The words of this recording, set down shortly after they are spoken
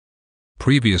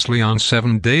Previously on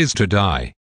 7 Days to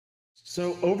Die.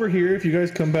 So over here, if you guys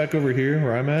come back over here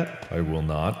where I'm at, I will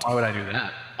not. Why would I do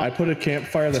that? I put a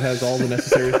campfire that has all the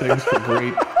necessary things for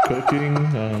great cooking.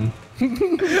 Alright,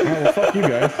 well, fuck you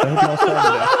guys. I hope you all starve to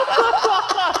death.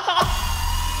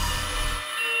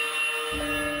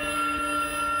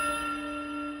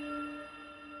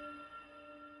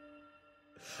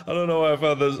 I don't know why I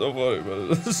found that so funny, but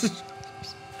this is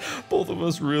both of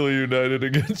us really united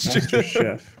against Master you.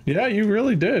 Chef. Yeah, you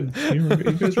really did. You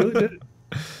guys really did.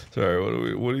 Sorry,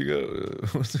 what do you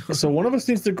got? So one of us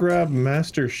needs to grab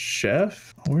Master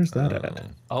Chef. Where's that at?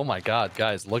 Oh my god,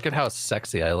 guys, look at how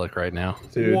sexy I look right now.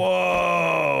 Dude.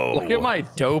 Whoa! Look at my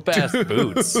dope-ass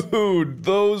boots. Dude,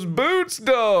 those boots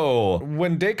though!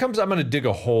 When day comes, I'm gonna dig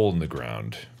a hole in the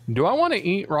ground. Do I want to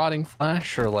eat rotting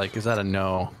flesh, or like, is that a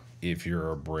no? If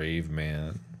you're a brave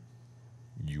man,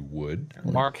 you would.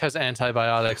 Mark has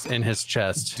antibiotics in his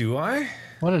chest. Do I?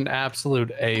 What an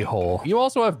absolute a-hole. You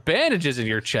also have bandages in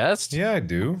your chest. Yeah, I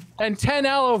do. And 10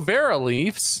 aloe vera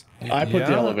leaves. I put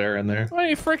the aloe vera in there. What are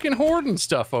you freaking hoarding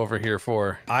stuff over here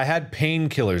for? I had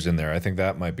painkillers in there. I think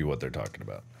that might be what they're talking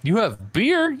about. You have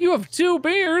beer? You have 2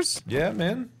 beers? Yeah,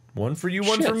 man. One for you,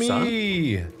 one Shit, for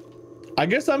me. I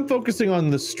guess I'm focusing on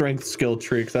the strength skill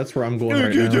tree, 'cause that's where I'm going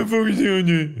right now.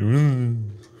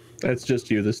 That's just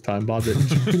you this time, Bob. I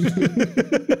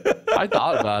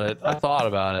thought about it. I thought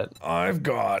about it. I've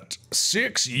got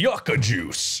 6 yucca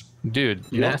juice. Dude,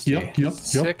 Yup, nasty. yup, yup,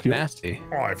 Sick, yup. nasty.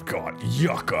 I've got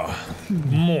yucca.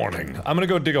 Morning. I'm gonna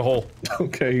go dig a hole.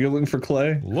 Okay, you're looking for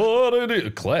clay? What it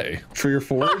is? Clay. For your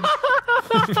forge?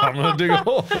 I'm gonna dig a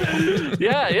hole.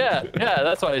 Yeah,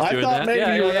 that's why he's I doing thought that. maybe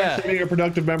Yeah, you were yeah. actually being a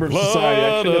productive member of society.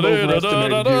 I should have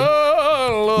overestimated you.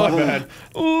 My bad.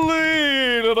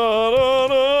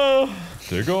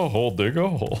 Dig a hole, dig a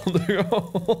hole, dig a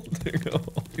hole, dig a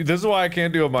hole. This is why I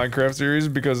can't do a Minecraft series,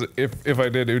 because if I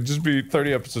did, it would just be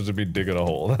 30 episodes of me digging a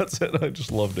hole. That's it. I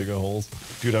just love digging holes.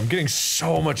 Dude, I'm getting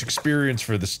so much experience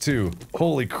for this too.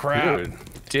 Holy crap. Dude,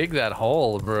 dig that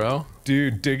hole, bro.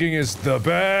 Dude, digging is the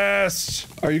best.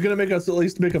 Are you gonna make us at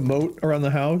least make a moat around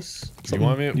the house? You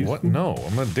want me? What? No,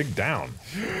 I'm gonna dig down.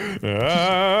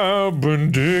 I've been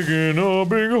digging a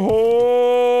big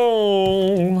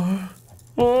hole.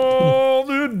 All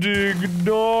the dig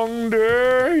dong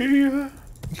day.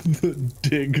 The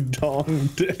dig dong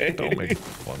day. Don't make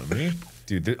fun of me.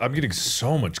 Dude, I'm getting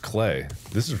so much clay.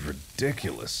 This is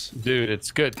ridiculous. Dude,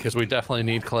 it's good because we definitely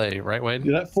need clay, right, Wade?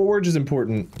 Yeah, that forge is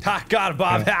important. Ha, got it,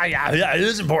 Bob. Ha, yeah, it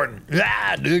is important.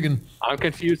 Ah, digging. I'm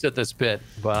confused at this bit,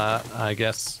 but I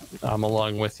guess I'm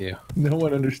along with you. No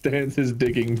one understands his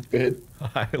digging bit.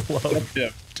 I love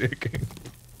Yep. digging.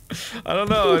 I don't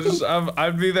know.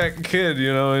 I'd be that kid,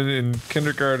 you know, in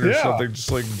kindergarten or something, just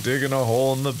like digging a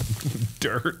hole in the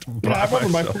dirt. Yeah, I remember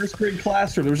my first grade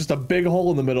classroom. There was just a big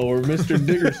hole in the middle where Mr.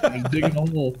 Diggerson was digging a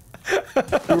hole.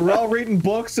 We were all reading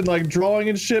books and like drawing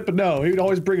and shit, but no, he would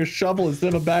always bring a shovel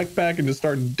instead of a backpack and just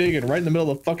start digging right in the middle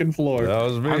of the fucking floor. That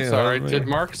was me. I'm sorry. Did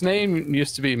Mark's name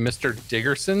used to be Mr.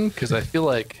 Diggerson? Because I feel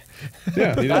like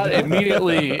that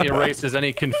immediately erases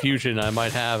any confusion I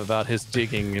might have about his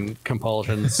digging and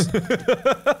compulsions.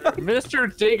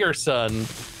 Mr. Diggerson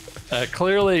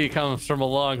clearly comes from a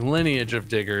long lineage of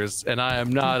diggers, and I am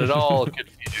not at all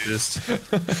confused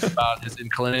about his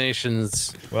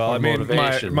inclinations. Well, I mean,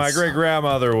 my great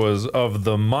grandmother was of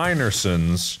the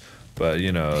Minersons, but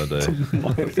you know the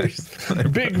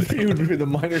big feud between the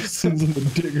Minersons and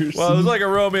the Diggers. Well, it was like a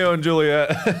Romeo and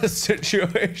Juliet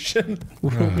situation.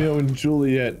 Romeo and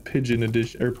Juliet pigeon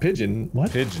edition or pigeon?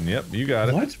 What? Pigeon. Yep, you got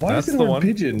it. What? Why That's is it the the one.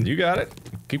 Pigeon? You got it.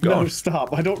 Keep going. No,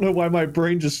 stop. I don't know why my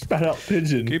brain just spat out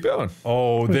pigeon. Keep going.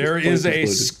 Oh, there is a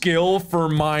skill for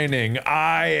mining.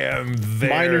 I am there,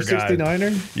 Miner guy.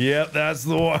 69er? Yep, that's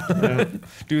the one. Yeah.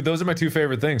 Dude, those are my 2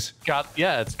 favorite things.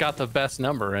 It's got the best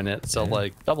number in it, so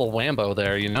like double whambo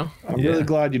there, you know? I'm really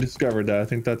glad you discovered that. I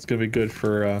think that's gonna be good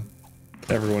for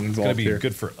everyone involved It's gonna be here.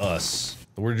 good for us.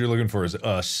 The word you're looking for is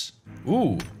us.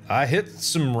 Ooh, I hit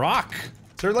some rock.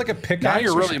 Is there like a pickaxe? Now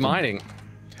you're or really something? mining.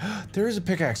 There is a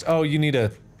pickaxe. Oh, you need a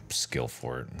skill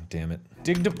for it. Damn it.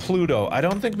 Dig to Pluto. I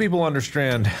don't think people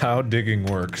understand how digging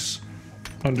works.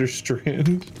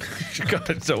 Understand?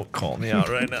 God, don't call me out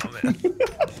right now, man.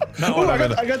 Oh,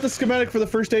 I got the schematic for the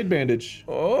first aid bandage.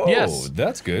 Oh, Yes.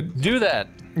 That's good. Do that.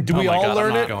 Do we all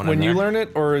learn it going when in you there. learn it,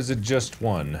 or is it just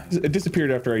one? It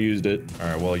disappeared after I used it. All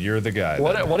right, well, you're the guy.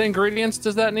 then. What ingredients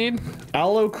does that need?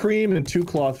 Aloe cream and 2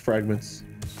 cloth fragments.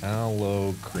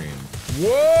 Aloe cream.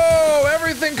 Whoa!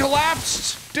 Everything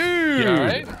collapsed, dude. You all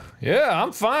right? Yeah,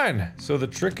 I'm fine. So the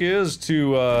trick is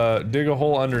to dig a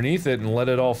hole underneath it and let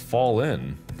it all fall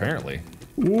in. Apparently.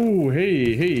 Ooh,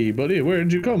 hey, buddy, where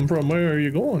did you come from? Where are you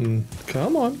going?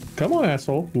 Come on,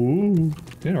 asshole. Ooh,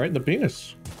 yeah, right in the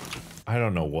penis. I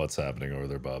don't know what's happening over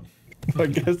there, Bob. I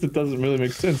guess it doesn't really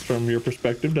make sense from your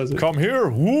perspective, does it? Come here,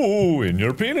 ooh, in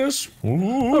your penis.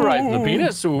 Ooh. All right, the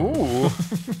penis. Ooh.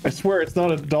 I swear it's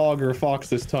not a dog or a fox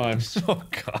this time. Oh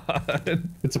God.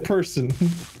 It's a person.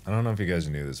 I don't know if you guys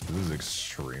knew this, but this is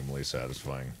extremely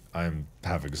satisfying. I'm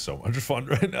having so much fun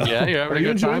right now. Yeah, you're having Are a you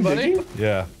good time, enjoying buddy. digging?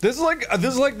 Yeah. This is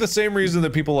like the same reason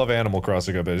that people love Animal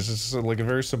Crossing. I bet it's just like a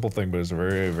very simple thing, but it's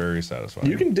very, very satisfying.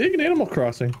 You can dig in Animal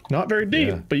Crossing. Not very deep,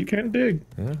 Yeah. but you can dig.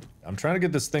 Yeah. I'm trying to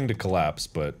get this thing to collapse,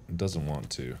 but it doesn't want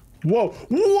to. Whoa!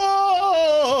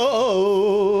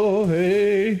 Whoa!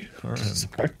 Hey. All right.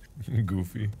 Sorry.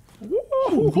 Goofy.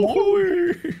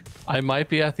 Whoa. I might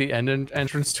be at the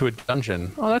entrance to a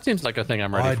dungeon. Oh, that seems like a thing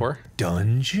I'm ready for.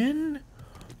 Dungeon?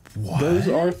 What? Those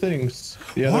are things.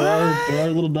 Yeah, there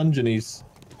are little dungeonies.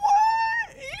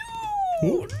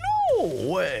 What? No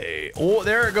way. Oh,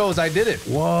 there it goes. I did it.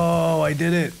 Whoa, I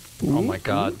did it. Oh my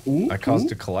god. I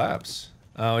caused a collapse.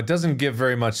 Oh, it doesn't give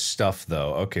very much stuff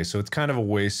though. Okay, so it's kind of a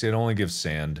waste. It only gives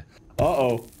sand.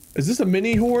 Uh-oh. Is this a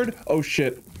mini horde? Oh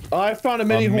shit. I found a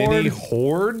mini horde. Mini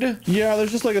horde? Yeah,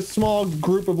 there's just like a small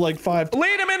group of like 5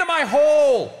 Lead him into my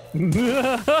hole!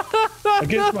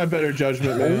 against my better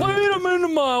judgment, man. Wait a minute,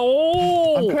 my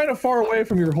hole. I'm kind of far away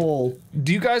from your hole.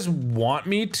 Do you guys want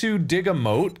me to dig a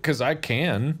moat? Because I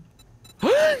can.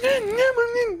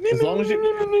 As long as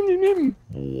you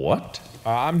What?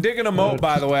 I'm digging a moat,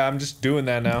 by the way. I'm just doing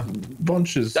that now.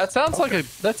 bunches. That sounds like a.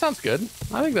 That sounds good.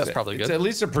 I think that's probably It's good. at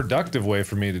least a productive way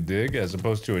for me to dig, as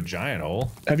opposed to a giant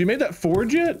hole. Have you made that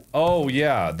forge yet? Oh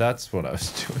yeah, that's what I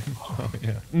was doing. Oh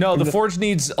yeah. No, the forge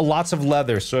needs lots of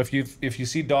leather. So if you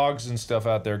see dogs and stuff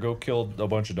out there, go kill a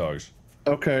bunch of dogs.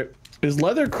 Okay. Is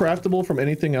leather craftable from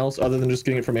anything else other than just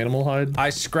getting it from animal hide? I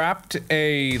scrapped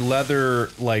a leather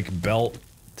like belt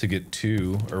to get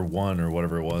 2 or 1 or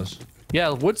whatever it was. Yeah,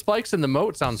 wood spikes in the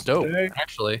moat sounds dope. Hey.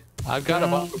 Actually, I've got a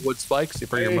bunch of wood spikes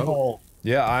for your moat. A-hole.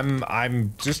 Yeah,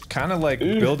 I'm just kind of like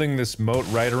building this moat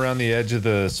right around the edge of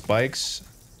the spikes.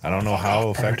 I don't know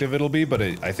how effective it'll be, but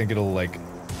I think it'll like.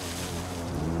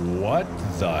 What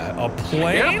the? A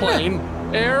plane? Airplane.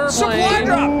 Airplane. Supply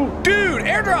drop, dude!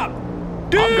 Airdrop,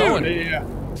 dude! I'm going.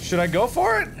 Yeah. Should I go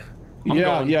for it? I'm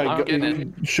going. Yeah. I'm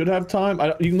getting You should have time.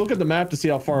 You can look at the map to see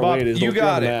how far Bob, away it is. you Look on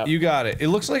got the it. map. You got it. It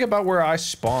looks like about where I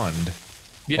spawned.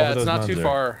 Yeah, Over it's those not mountains too there.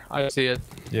 far. I see it.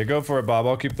 Yeah, go for it, Bob.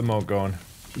 I'll keep the moat going.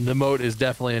 The moat is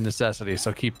definitely a necessity,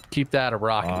 so keep that a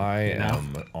rocking. I you know?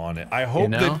 am on it. I hope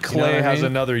know? that You know clay what I has mean?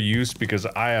 another use because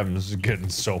I am getting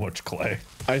so much clay.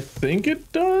 I think it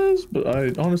does, but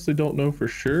I honestly don't know for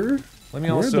sure. Let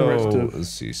me Where's the rest also of- let's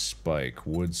see. Spike,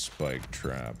 wood spike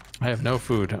trap. I have no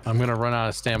food. I'm gonna run out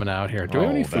of stamina out here. Do we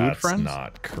have any food, that's friends?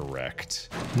 not correct.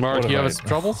 Mark, What you have have I-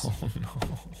 troubles? Oh no.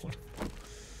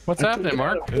 What's happening,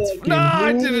 Mark? No,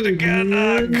 I did it again.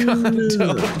 Oh,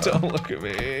 God. Don't look at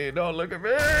me. Don't look at me.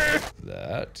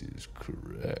 That is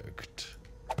correct.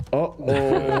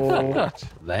 Uh-oh.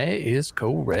 That is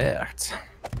correct.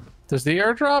 Does the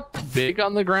airdrop big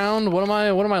on the ground? What am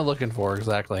I looking for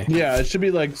exactly? Yeah, it should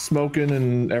be like smoking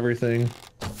and everything.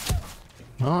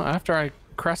 Well, after I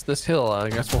crest this hill, I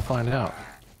guess we'll find out.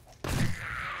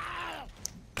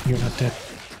 You're not dead.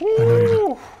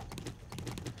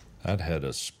 That head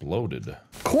exploded.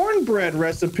 Cornbread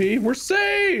recipe. We're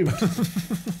saved.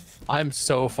 I'm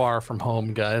so far from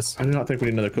home, guys. I do not think we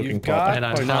need another cooking You've pot. got And Oh,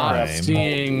 I'm not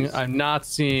time.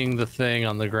 seeing the thing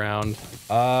on the ground.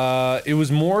 It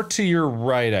was more to your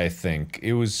right, I think.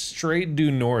 It was straight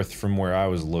due north from where I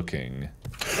was looking.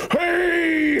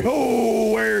 Hey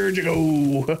ho, where'd you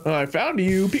go? I found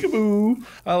you, peekaboo.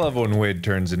 I love when Wade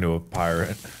turns into a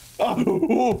pirate.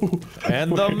 Oh.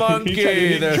 And the He monkey, tried to-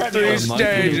 he there's tried to- 3 The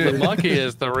stages. monkey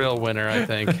is the real winner, I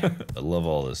think. I love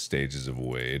all the stages of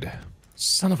Wade.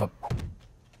 Son of a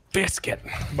biscuit.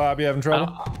 Bob, you having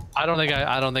trouble? I don't think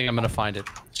I'm gonna find it.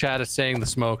 Chad is saying the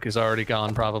smoke is already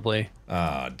gone, probably.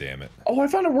 Ah, damn it. Oh, I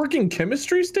found a working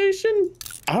chemistry station?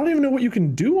 I don't even know what you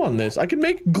can do on this. I can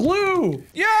make glue.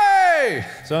 Yay!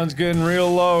 Sun's getting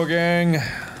real low, gang.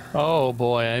 Oh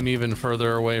boy, I'm even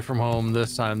further away from home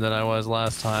this time than I was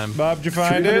last time. Bob, did you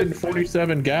find it?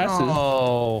 347 gases.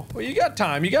 Oh, Well, you got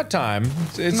time. You got time.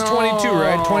 It's no. 22,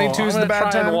 right? 22 is I'm the gonna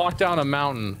bad try and time. walk down a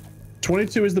mountain.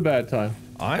 22 is the bad time.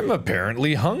 I'm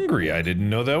apparently hungry. I didn't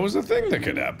know that was a thing that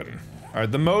could happen. All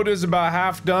right, the moat is about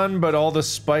half done, but all the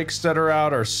spikes that are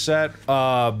out are set.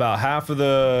 About half of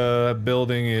the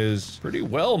building is pretty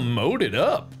well moated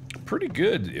up. Pretty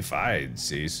good, if I'd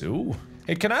say so.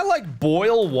 Hey, can I like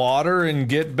boil water and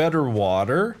get better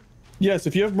water? Yes,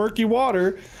 if you have murky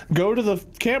water, go to the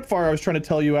campfire I was trying to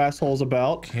tell you assholes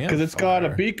about. Because it's got a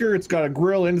beaker, it's got a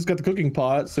grill, and it's got the cooking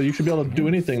pot, so you should be able to do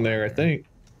anything there, I think.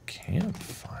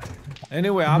 Campfire.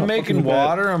 Anyway, I'm making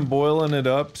water, I'm boiling it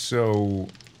up, so...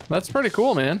 That's pretty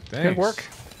cool, man. Thanks. Good work.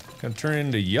 Gonna turn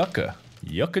into yucca.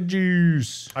 Yucca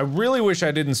juice. I really wish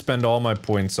I didn't spend all my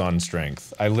points on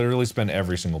strength. I literally spend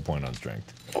every single point on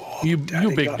strength. Oh, you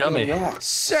big dummy.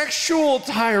 Sexual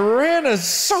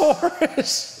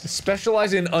Tyrannosaurus!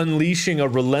 Specialize in unleashing a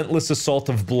relentless assault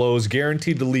of blows,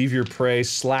 guaranteed to leave your prey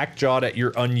slack-jawed at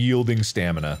your unyielding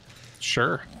stamina.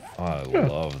 Sure. Oh, I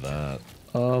love that.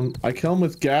 I kill him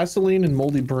with gasoline and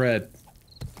moldy bread.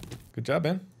 Good job,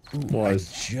 Ben. Ooh, I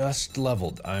just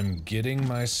leveled. I'm getting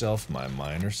myself my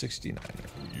minor 69.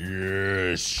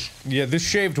 Yes. Yeah, this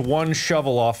shaved one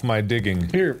shovel off my digging.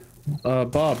 Here,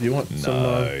 Bob, you want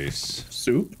some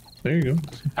soup? There you go.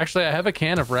 Actually, I have a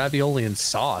can of ravioli and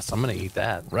sauce. I'm gonna eat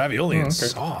that. Ravioli and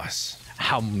sauce.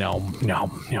 How nom.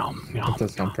 That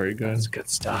does sound pretty good. That's good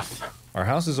stuff. Our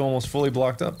house is almost fully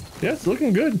blocked up. Yeah, it's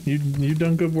looking good. You've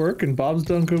done good work, and Bob's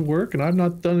done good work, and I've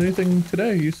not done anything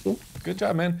today useful. Good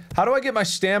job, man. How do I get my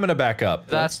stamina back up?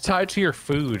 That's tied to your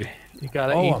food. You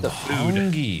gotta eat the food.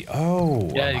 Hungry. Oh,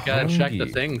 yeah, you gotta check the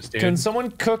things, dude. Can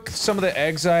someone cook some of the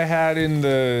eggs I had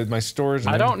in my storage?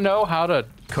 I don't know how to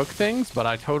cook things, but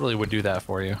I totally would do that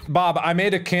for you. Bob, I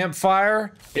made a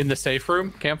campfire. In the safe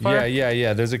room? Campfire?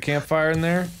 Yeah. There's a campfire in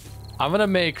there. I'm gonna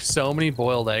make so many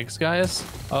boiled eggs, guys.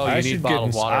 Oh, you need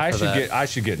bottled water for that. I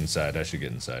should get inside. I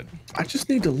I just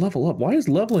need to level up. Why has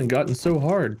leveling gotten so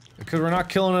hard? Because we're not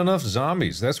killing enough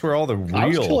zombies. That's where all the real... I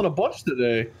was killing a bunch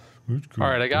today. All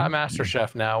right, I got Master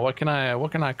Chef now. What can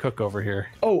I cook over here?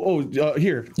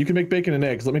 Here, you can make bacon and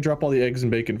eggs. Let me drop all the eggs and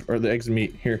bacon, or the eggs and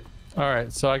meat. Here. All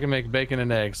right, so I can make bacon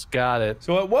and eggs. Got it.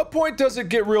 So at what point does it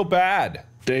get real bad?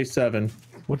 Day 7.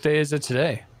 What day is it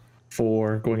today?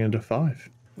 4 going into 5.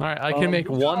 All right, I can make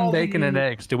one bacon and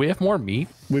eggs. Do we have more meat?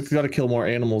 We've got to kill more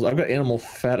animals. I've got animal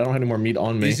fat. I don't have any more meat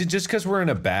on me. Is it just because we're in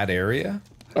a bad area?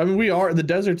 I mean, we are. The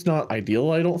desert's not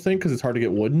ideal, I don't think, because it's hard to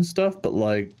get wood and stuff. But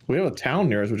like, we have a town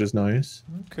near us, which is nice.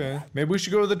 Okay, maybe we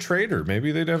should go to the trader.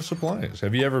 Maybe they'd have supplies.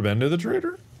 Have you ever been to the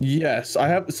trader? Yes, I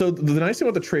have. So the nice thing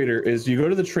about the trader is you go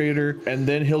to the trader and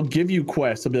then he'll give you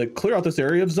quests. He'll be like, clear out this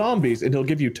area of zombies, and he'll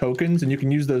give you tokens, and you can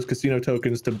use those casino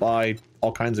tokens to buy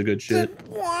all kinds of good shit. Then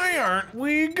why aren't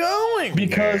we going?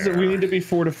 Because we need to be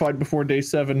fortified before day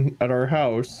 7 at our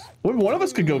house. Well, one of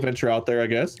us could go venture out there, I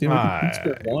guess. You know, we can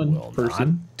spare one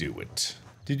person. Do it.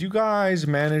 Did you guys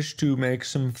manage to make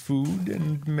some food?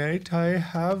 And might I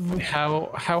have?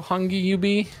 How hungry you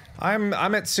be? I'm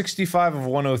at 65 of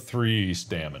 103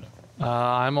 stamina.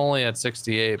 I'm only at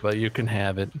 68, but you can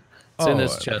have it. It's in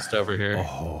this chest over here.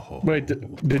 Wait,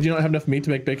 did you not have enough meat to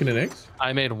make bacon and eggs?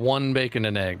 I made 1 bacon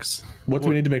and eggs. What do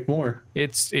we need to make more?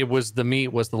 It was the meat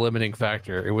was the limiting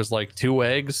factor. It was like 2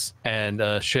 eggs and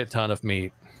a shit ton of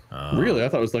meat. Really? I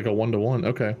thought it was like a 1-to-1.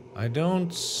 Okay. I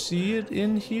don't see it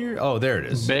in here. Oh, there it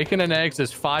is. Bacon and eggs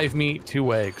is 5 meat,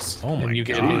 2 eggs. Oh my and you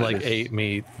God. get me like 8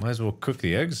 meat. Might as well cook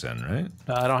the eggs then, right?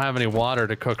 I don't have any water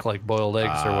to cook like boiled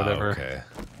eggs or whatever. Okay.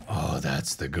 Oh,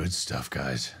 that's the good stuff,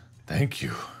 guys. Thank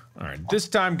you. All right, this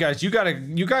time, guys, you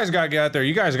guys gotta get out there.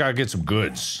 You guys gotta get some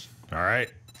goods. All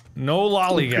right, no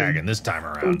lollygagging this time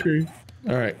around. Okay.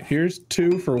 All right, here's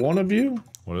 2 for one of you.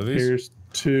 What are these? Here's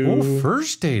 2. Oh,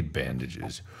 first aid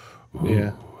bandages. Ooh.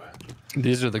 Yeah.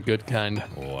 These are the good kind.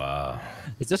 Wow.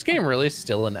 Is this game really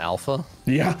still in alpha?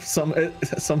 Yeah,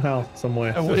 somehow, some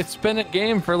way. It's been a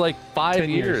game for like 5 10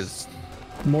 years.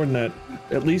 More than that.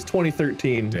 At least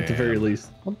 2013, at the very least.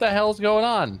 What the hell's going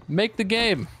on? Make the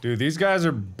game. Dude, these guys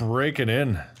are breaking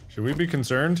in. Should we be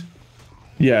concerned?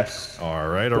 Yes. All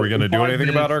right, are we gonna do anything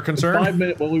about our concern? 5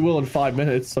 minutes. Well, we will in 5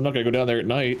 minutes. I'm not gonna go down there at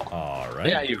night. All right.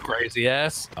 Yeah, you crazy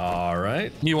ass. All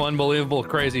right. You unbelievable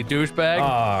crazy douchebag.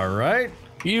 All right.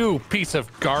 You piece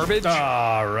of garbage.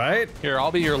 All right. Here,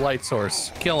 I'll be your light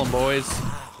source. Kill them, boys.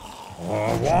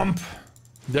 Womp.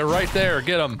 They're right there.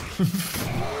 Get them.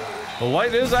 The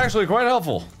light is actually quite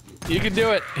helpful. You can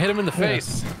do it. Hit him in the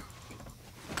face.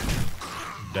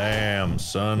 Damn,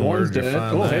 son. One's Where'd you dead.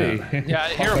 find Oh, that? hey. Yeah, I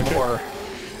hear more.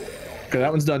 Okay,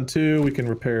 that one's done too. We can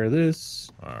repair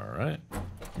this. All right.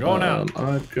 Going out.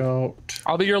 I've got.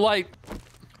 I'll be your light.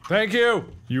 Thank you.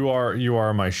 You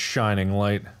are my shining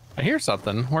light. I hear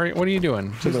something. What are you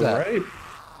doing? To the right.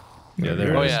 Yeah,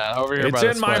 there Oh it is. yeah, over here. It's by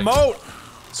in the my spike. moat.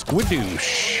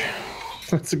 Squidoosh.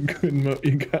 That's a good moat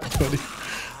you got, buddy.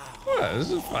 What? This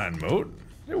is a fine moat.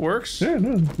 It works. Yeah,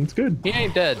 no, it's good. He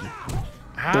ain't dead.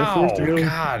 They're forced to Ow, go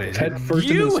God, head first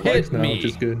into you the spikes hit now, me. which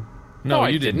is good. No, I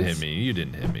you didn't didn't. hit me. You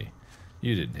didn't hit me.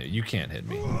 You didn't hit. You can't hit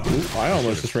me. Ooh, I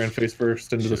almost just ran face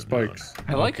first into the spikes.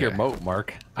 I like your moat,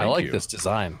 Mark. I Thank like you. this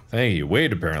design. Thank you.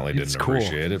 Wade apparently It's didn't cool.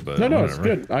 appreciate it, but No, whatever. it's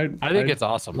good. I think it's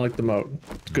awesome. I like the moat.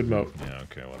 It's a good moat. Yeah.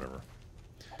 Okay. Whatever.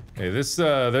 Hey, this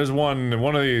there's one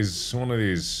of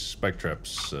these spike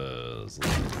traps.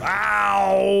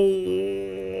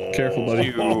 Ow! Careful, buddy.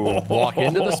 You walk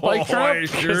into the spike trap? I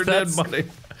sure 'Cause did, buddy.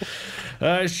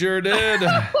 I sure did.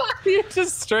 You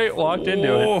just straight walked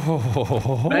into it.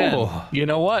 Oh. Man, you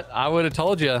know what? I would have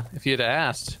told you if you'd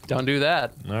asked. Don't do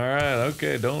that. All right.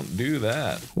 Okay. Don't do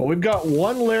that. Well, we've got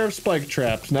one layer of spike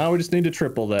traps. Now we just need to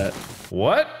triple that.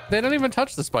 What? They don't even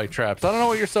touch the spike traps. I don't know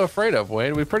what you're so afraid of,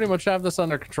 Wade. We pretty much have this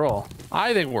under control.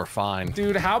 I think we're fine.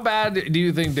 Dude, how bad do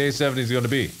you think day 70 is going to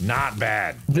be? Not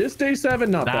bad. This day 7,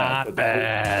 not bad. Not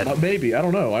bad. Maybe. I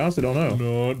don't know. I honestly don't know.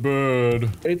 Not bad.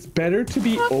 It's better to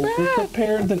be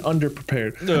over-prepared than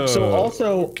under-prepared. So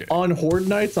also on Horde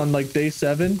nights on like day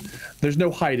 7, there's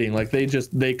no hiding. Like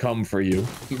they come for you.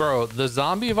 Bro, the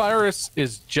zombie virus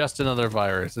is just another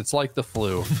virus. It's like the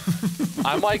flu.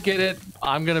 I might get it.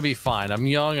 I'm gonna be fine. I'm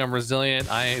young. I'm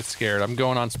resilient. I ain't scared. I'm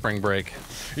going on spring break.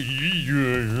 I'm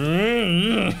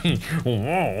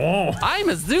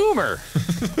a zoomer.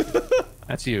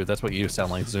 That's you. That's what you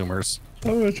sound like, zoomers.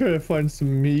 I'm gonna try to find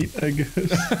some meat, I guess.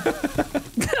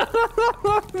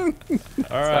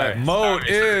 All right, moat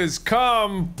is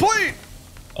complete.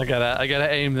 I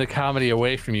gotta aim the comedy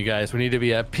away from you guys. We need to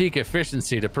be at peak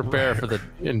efficiency to prepare for the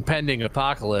impending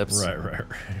apocalypse. Right.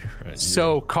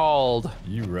 So-called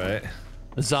You right.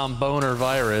 Zomboner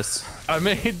virus. I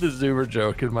made the zoomer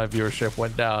joke and my viewership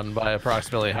went down by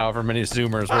approximately however many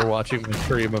zoomers were watching the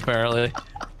stream, apparently.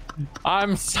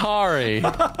 I'm sorry.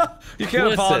 You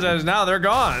can't apologize now. They're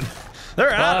gone.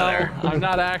 They're out of there. I'm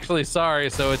not actually sorry,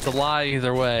 so it's a lie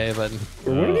either way, but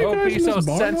What are you don't guys be in so this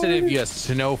barn sensitive, already? you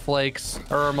snowflakes.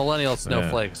 Or millennial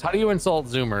snowflakes. How do you insult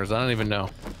zoomers? I don't even know.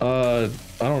 I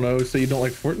don't know. So you don't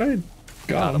like Fortnite?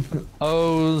 Got him.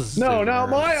 Oh, No, now zoomers.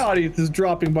 my audience is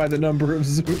dropping by the number of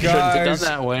Zoomers. Shouldn't have done Guys,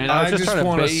 that way. I I was just just trying to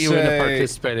wanna bait you into say-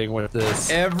 participating with this.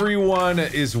 Everyone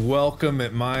is welcome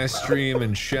at my stream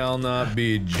and shall not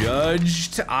be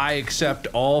judged. I accept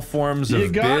all forms of You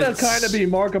gotta bits. kind of be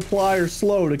Markiplier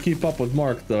slow to keep up with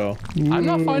Mark, though. I'm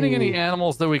not finding any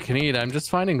animals that we can eat. I'm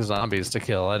just finding zombies to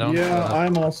kill. I don't. Yeah,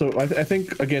 I'm also. I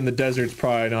think again the desert's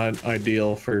probably not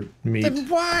ideal for meat. Then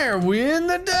why are we in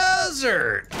the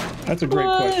desert? That's a great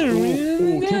Why question. are we Ooh,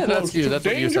 in- too yeah, that's close, you. too- That's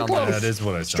what you danger sound like. close. That is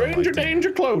what I sound Stranger like, Dan.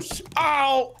 danger close.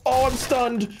 Ow! Oh, I'm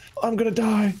stunned. I'm gonna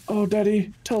die. Oh,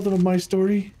 Daddy, tell them my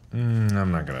story.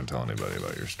 I'm not gonna tell anybody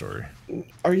about your story.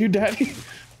 Are you Daddy?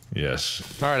 Yes.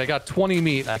 All right, I got 20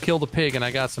 meat. I killed a pig and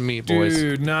I got some meat, boys.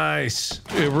 Dude, nice.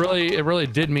 It really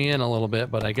did me in a little bit,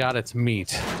 but I got its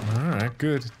meat. All right,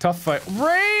 good. Tough fight.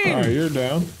 Rain! All right, you're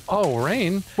down. Oh,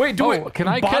 rain. Wait, do it. Can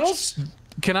I Bottles?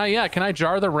 Can I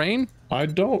jar the rain? I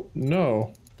don't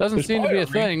know. Doesn't There's seem to be a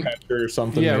probably thing. catcher or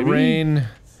something. Yeah, maybe. rain.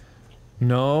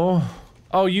 No.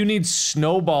 Oh, you need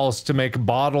snowballs to make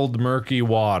bottled murky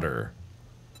water.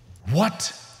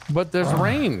 What? But there's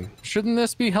rain. Shouldn't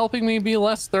this be helping me be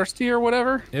less thirsty or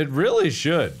whatever? It really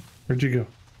should. Where'd you go?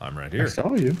 I'm right I here.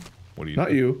 saw you. What are you?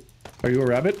 Not you. Are you a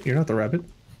rabbit? You're not the rabbit.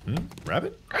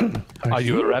 Rabbit? Are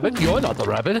you a rabbit? You're not a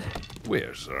rabbit.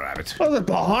 Where's the rabbit? Was it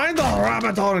behind the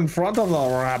rabbit or in front of the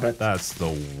rabbit? That's the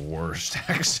worst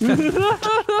accent.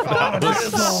 Oh, it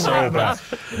is the so rabbit. bad.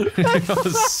 That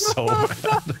was so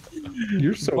bad.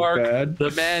 You're so Mark, bad. the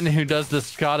man who does the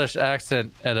Scottish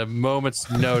accent at a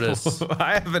moment's notice.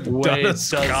 I haven't done Wade a does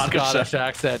Scottish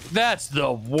accent. That's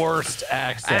the worst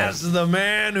accent. As the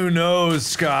man who knows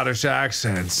Scottish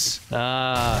accents,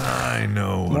 Ah, I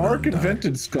know. what Mark I'm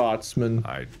invented Scotsman.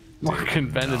 I Mark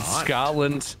invented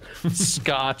Scotland,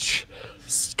 Scotch,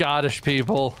 Scottish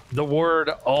people. The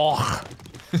word "och."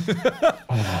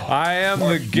 I am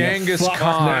the Genghis fuck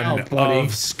Khan now, buddy.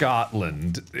 of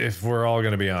Scotland, if we're all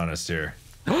gonna be honest here.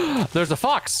 There's a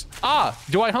fox. Ah,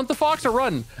 do I hunt the fox or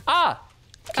run? Ah.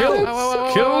 Kill,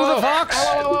 kill the fox.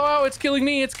 Oh, it's killing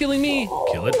me. It's killing me.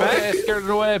 Kill it Okay, I back. scared it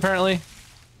away, apparently.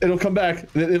 It'll come back.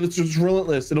 It's just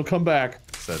relentless. It'll come back.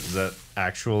 Is that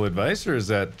actual advice, or is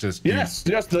that just you- Yes,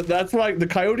 that's like the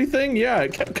coyote thing. Yeah,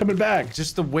 it kept coming back.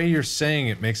 just the way you're saying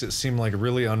it makes it seem like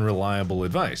really unreliable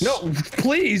advice? No,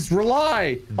 please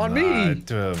rely on me.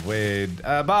 Wade.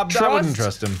 Bob, I wouldn't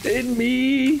trust him. in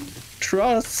me.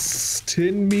 Trust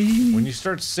in me. When you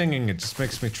start singing, it just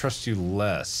makes me trust you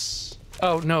less.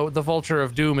 Oh no, the vulture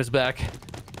of doom is back.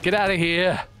 Get out of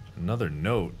here. Another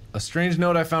note. A strange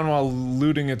note I found while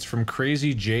looting. It's from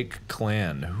Crazy Jake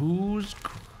Clan. Who's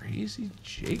Crazy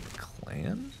Jake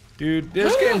Clan? Dude,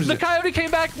 this game's... The coyote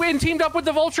came back and teamed up with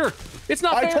the vulture. It's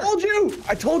not fair.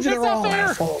 I told you they're all not fair.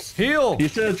 assholes. Heal. You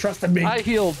should have trusted me. I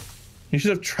healed. You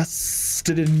should have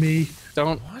trusted in me.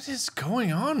 Don't. What is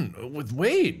going on with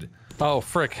Wade? Oh,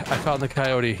 frick. I found the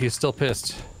coyote. He's still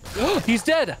pissed. He's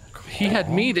dead. He had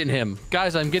meat in him.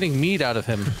 Guys, I'm getting meat out of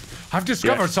him. I've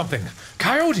discovered something.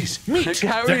 Coyotes, meat. The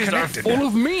coyotes are full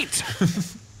of meat.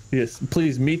 Yes,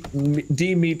 please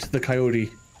de-meat the coyote.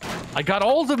 I got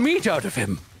all the meat out of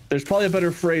him. There's probably a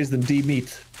better phrase than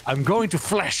de-meat. I'm going to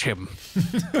flesh him.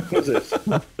 What is this?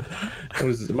 What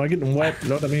is this? Am I getting wet? Is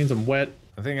that what that means? I'm wet.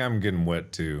 I think I'm getting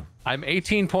wet too. I'm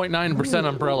 18.9%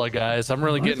 umbrella, guys. I'm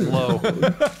really getting low.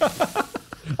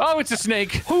 Oh, it's a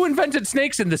snake. Who invented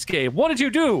snakes in this game? What did you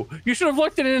do? You should have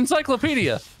looked at an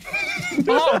encyclopedia.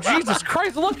 Oh, Jesus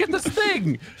Christ, look at this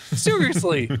thing.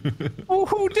 Seriously.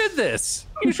 Who did this?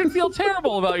 You should feel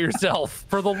terrible about yourself.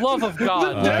 For the love of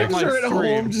God. Decks are at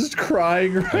home just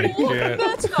crying right I can't.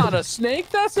 That's not a snake.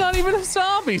 That's not even a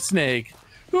zombie snake.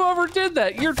 Whoever did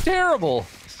that, you're terrible.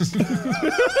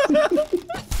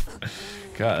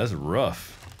 God, that's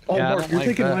rough. Oh, Yeah, I Mark, don't you're like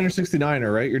taking that. Miner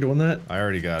 69er, right? You're doing that? I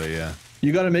already got it, yeah.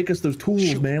 You gotta make us those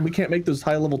tools, man. We can't make those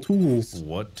high-level tools.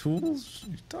 What tools are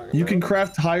you talking You about? can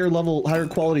craft higher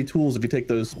quality tools if you take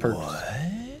those perks. What?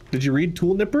 Did you read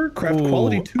Tool Nipper? Craft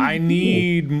quality tools. I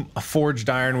need a forged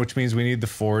iron, which means we need the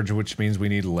forge, which means we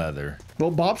need leather. Well,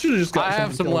 Bob should have just got I have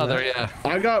some something leather, on yeah. that.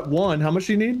 I got one. How much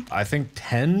do you need? I think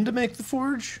 10 to make the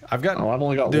forge. I've got. Oh, I've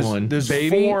only got there's, one. There's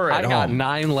Baby, 4 I at got home.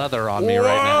 9 leather on me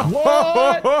right now.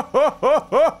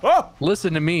 What?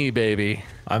 Listen to me, baby.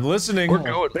 I'm listening. We're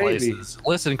going baby. places.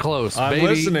 Listen close, I'm baby.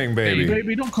 listening, baby.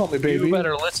 Baby, don't call me baby. You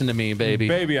better listen to me, baby.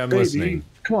 Baby, I'm Baby. listening.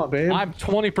 Come on, babe. I'm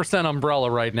 20%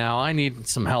 umbrella right now. I need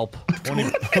some help. 20.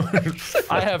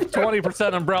 I have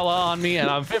 20% umbrella on me, and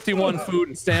I'm 51 food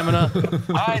and stamina.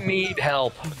 I need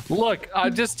help. Look,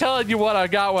 I'm just telling you what I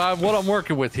got, what I'm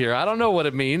working with here. I don't know what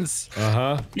it means.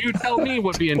 You tell me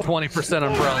what being 20%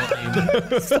 umbrella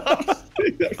means.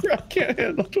 I can't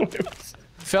handle 20%.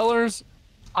 Fellers,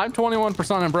 I'm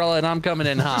 21% umbrella, and I'm coming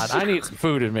in hot. I need some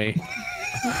food in me.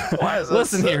 Why is that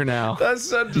Listen here now. That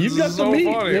sentence You've got is the so meat.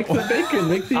 funny. Make the bacon.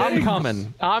 Make the I'm eggs.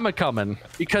 coming. I'm a coming.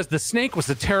 Because the snake was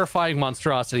a terrifying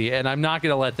monstrosity, and I'm not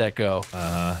going to let that go.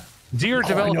 Dear Oh, I know,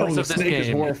 developers the of this snake is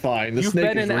game, horrifying. The you've snake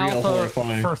been is in real alpha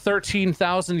horrifying. for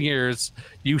 13,000 years.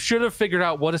 You should have figured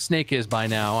out what a snake is by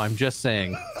now. I'm just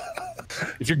saying.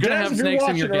 If you're going to Daz, have if you're snakes in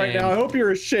watching your right game, now, I hope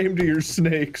you're ashamed of your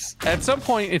snakes. at some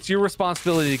point, it's your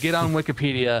responsibility to get on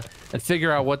Wikipedia and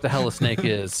figure out what the hell a snake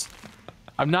is.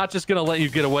 I'm not just going to let you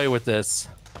get away with this.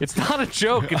 It's not a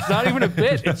joke. It's not even a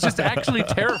bit. It just actually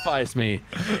terrifies me.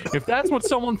 If that's what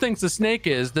someone thinks a snake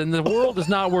is, then the world is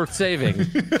not worth saving.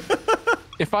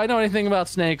 If I know anything about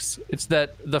snakes, it's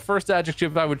that the first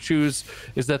adjective I would choose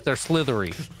is that they're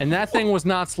slithery. And that thing was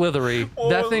not slithery.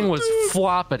 That thing was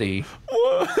floppity.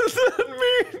 What does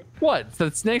that mean? What?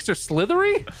 That snakes are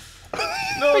slithery?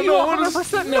 No, You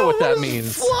 100% know what that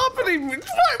means. Floppity means.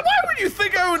 Why would you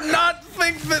think I would not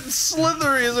think that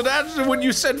slithery is an adjective when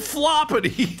you said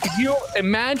floppity? You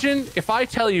imagine if I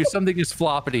tell you something is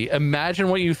floppity, imagine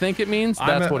what you think it means.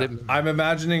 That's what it means. I'm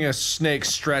imagining a snake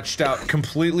stretched out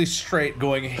completely straight,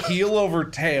 going heel over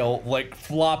tail, like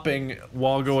flopping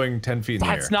while going 10 feet in the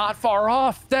air. That's not far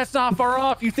off. That's not far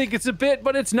off. You think it's a bit,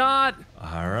 but it's not.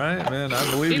 All right, man.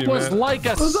 I believe It you, was man. like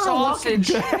a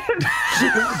sausage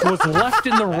was left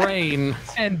in the rain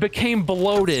and became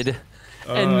bloated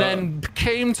and then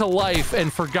came to life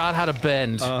and forgot how to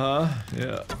bend.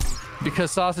 Yeah.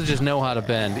 Because sausages know how to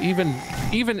bend.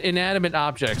 Even inanimate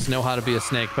objects know how to be a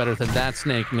snake better than that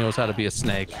snake knows how to be a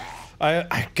snake. God,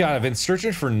 I've been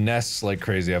searching for nests like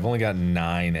crazy. I've only got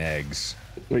 9 eggs.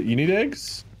 Wait, you need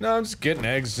eggs? No, I'm just getting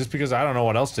eggs just because I don't know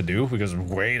what else to do because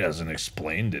Wade hasn't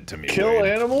explained it to me. Kill Wade.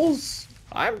 animals?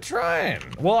 I'm trying.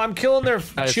 Well, I'm killing their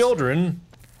children.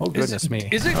 Oh goodness me.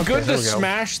 Is it Okay, good here to we go.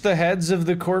 smash the heads of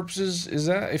the corpses? Is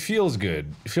that? It feels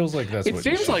good. It feels like that's It what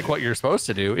you seems should like do. what you're supposed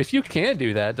to do. If you can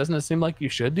do that, doesn't it seem like you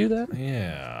should do that?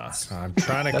 Yeah. I'm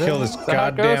trying to kill this Is that how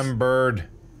it goes? goddamn bird.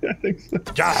 I think so.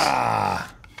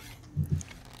 Ah!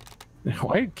 Why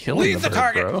are you killing Leave the bird,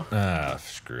 target. bro? Ah,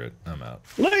 screw it. I'm out.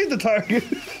 Leave the target.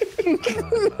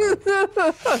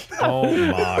 Don't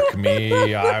mock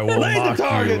me. I will Lay the mock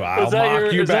target. you. I'll Is that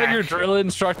mock you is back. that your drill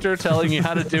instructor telling you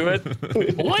how to do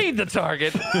it? Lead the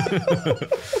target.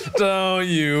 Don't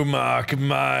you mock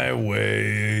my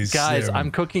ways. Guys, Sim. I'm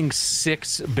cooking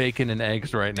 6 bacon and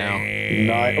eggs right now.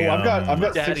 Nice. Oh, I've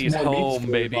got Daddy's 6 more meats home, for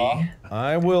you, baby. Bob.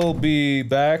 I will be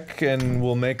back and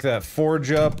we'll make that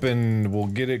forge up and we'll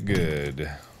get it good.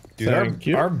 Dude, Thank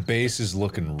you. our base is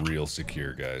looking real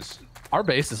secure, guys. Our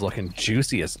base is looking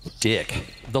juicy as dick.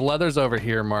 The leather's over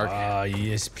here, Mark.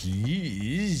 Yes,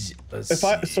 please.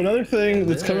 So another thing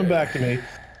that's coming back to me,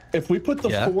 if we put the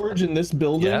forge in this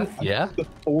building, the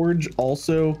forge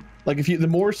also, like the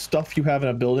more stuff you have in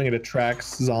a building, it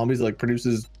attracts zombies, like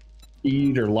produces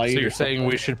heat or light. So you're saying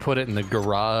we should put it in the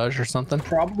garage or something?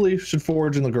 Probably should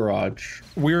forge in the garage.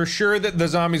 We're sure that the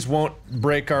zombies won't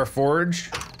break our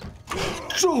forge.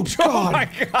 Oh God! Oh my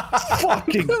God!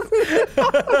 Fucking!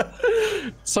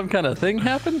 Some kind of thing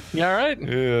happened? You all right?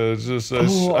 Yeah, it's just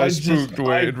I spooked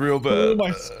Wade real bad. Pulled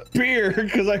my spear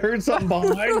because I heard something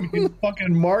behind me. And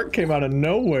fucking Mark came out of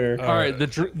nowhere. All right,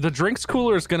 the drinks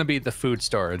cooler is gonna be the food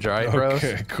storage. All right, bros.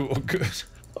 Okay, cool, good.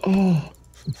 Oh.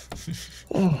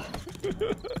 You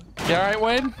all right,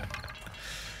 Wade?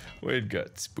 Wade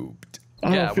got spooked.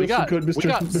 Yeah, we got, so good,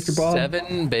 Mr. Bob.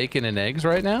 7 bacon and eggs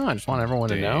right now. I just want everyone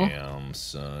to know. Damn,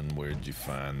 son, where'd you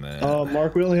find that?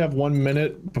 Mark, we only have 1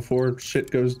 minute before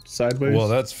shit goes sideways. Well,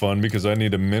 that's fun because I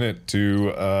need a minute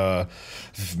to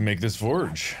make this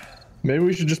forge. Maybe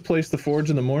we should just place the forge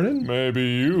in the morning? Maybe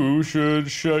you should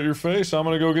shut your face. I'm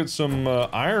gonna go get some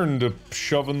iron to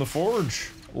shove in the forge.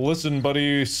 Listen,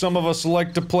 buddy, some of us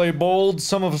like to play bold,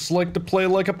 some of us like to play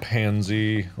like a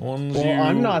pansy. One's well, you,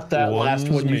 I'm not that last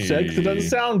one you said, because it doesn't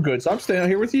sound good, so I'm staying out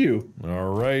here with you.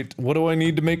 Alright, what do I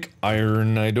need to make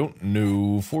iron? I don't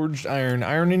know. Forged iron,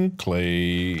 iron and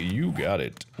clay. You got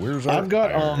it. Where's our I've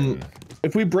got, iron?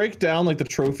 if we break down, like, the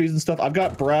trophies and stuff, I've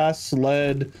got brass,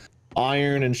 lead,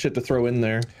 iron, and shit to throw in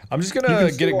there. I'm just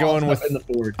gonna get it going with. In the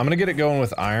forge. I'm gonna get it going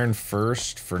with iron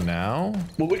first for now.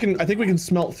 Well, I think we can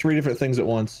smelt 3 different things at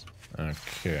once.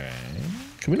 Okay.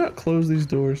 Can we not close these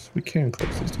doors? We can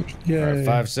close these doors. Yeah. Alright,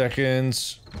 5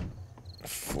 seconds.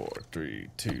 4, 3,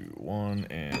 2, 1,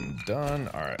 and done.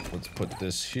 Alright, let's put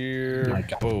this here.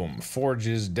 Boom. Forge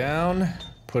is down.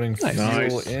 Putting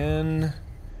fuel in.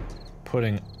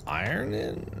 Putting iron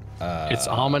in. It's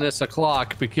ominous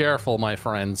o'clock. Be careful, my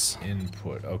friends.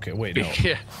 Input. Okay, wait, no.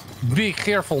 Be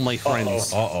careful, my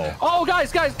friends. Uh-oh. Oh,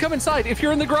 guys, come inside. If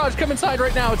you're in the garage, come inside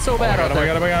right now. It's so bad out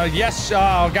there. Oh my god, yes.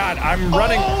 Oh god, I'm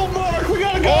running. Oh, Mark, we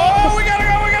gotta go. Oh, we gotta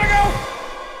go.